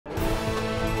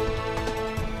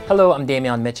Hello, I'm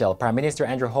Damian Mitchell. Prime Minister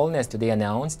Andrew Holness today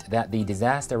announced that the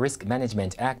Disaster Risk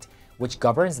Management Act, which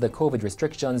governs the COVID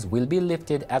restrictions, will be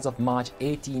lifted as of March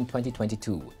 18,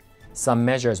 2022. Some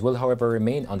measures will, however,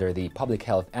 remain under the Public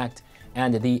Health Act,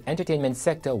 and the entertainment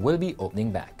sector will be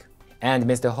opening back. And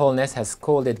Mr. Holness has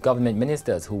scolded government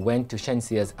ministers who went to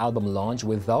Shensea's album launch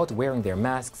without wearing their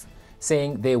masks,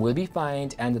 saying they will be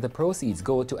fined and the proceeds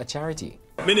go to a charity.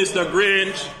 Minister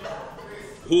Grange,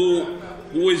 who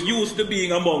is used to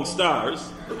being among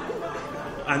stars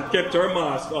and kept her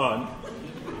mask on,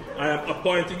 I am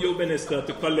appointing you, Minister,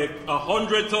 to collect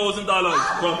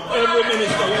 $100,000 from every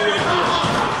minister who went here.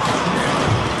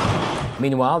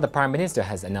 Meanwhile, the Prime Minister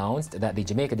has announced that the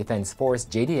Jamaica Defence Force,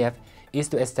 JDF, is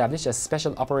to establish a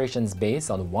special operations base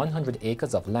on 100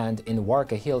 acres of land in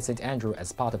Wareika Hill, St. Andrew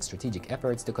as part of strategic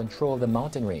efforts to control the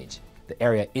mountain range. The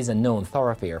area is a known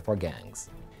thoroughfare for gangs.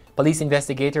 Police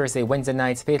investigators say Wednesday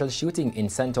night's fatal shooting in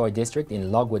Santoy District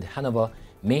in Logwood, Hanover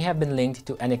may have been linked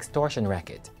to an extortion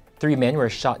racket. 3 men were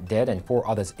shot dead and 4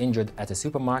 others injured at a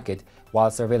supermarket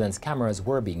while surveillance cameras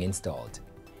were being installed.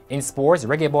 In sports,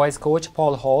 Reggae Boyz coach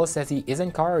Paul Hall says he is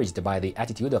encouraged by the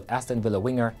attitude of Aston Villa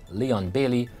winger Leon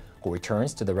Bailey, who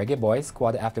returns to the Reggae Boyz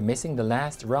squad after missing the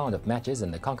last round of matches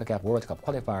in the CONCACAF World Cup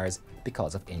qualifiers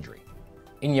because of injury.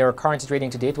 In your currency trading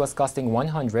today, it was costing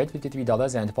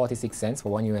 $153.46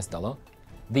 for $1 US,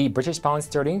 the British pound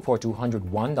sterling for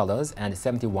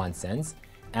 $201.71,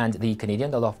 and the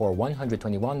Canadian dollar for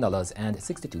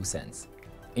 $121.62.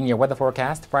 In your weather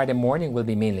forecast, Friday morning will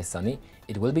be mainly sunny.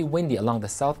 It will be windy along the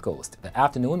south coast. The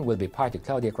afternoon will be partly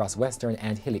cloudy across western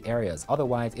and hilly areas.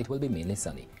 Otherwise, it will be mainly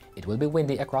sunny. It will be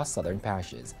windy across southern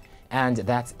parishes. And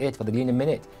that's it for the GLEANER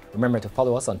Minute. Remember to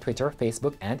follow us on Twitter,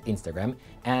 Facebook, and Instagram,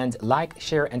 and like,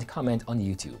 share, and comment on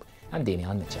YouTube. I'm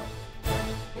Damian Mitchell.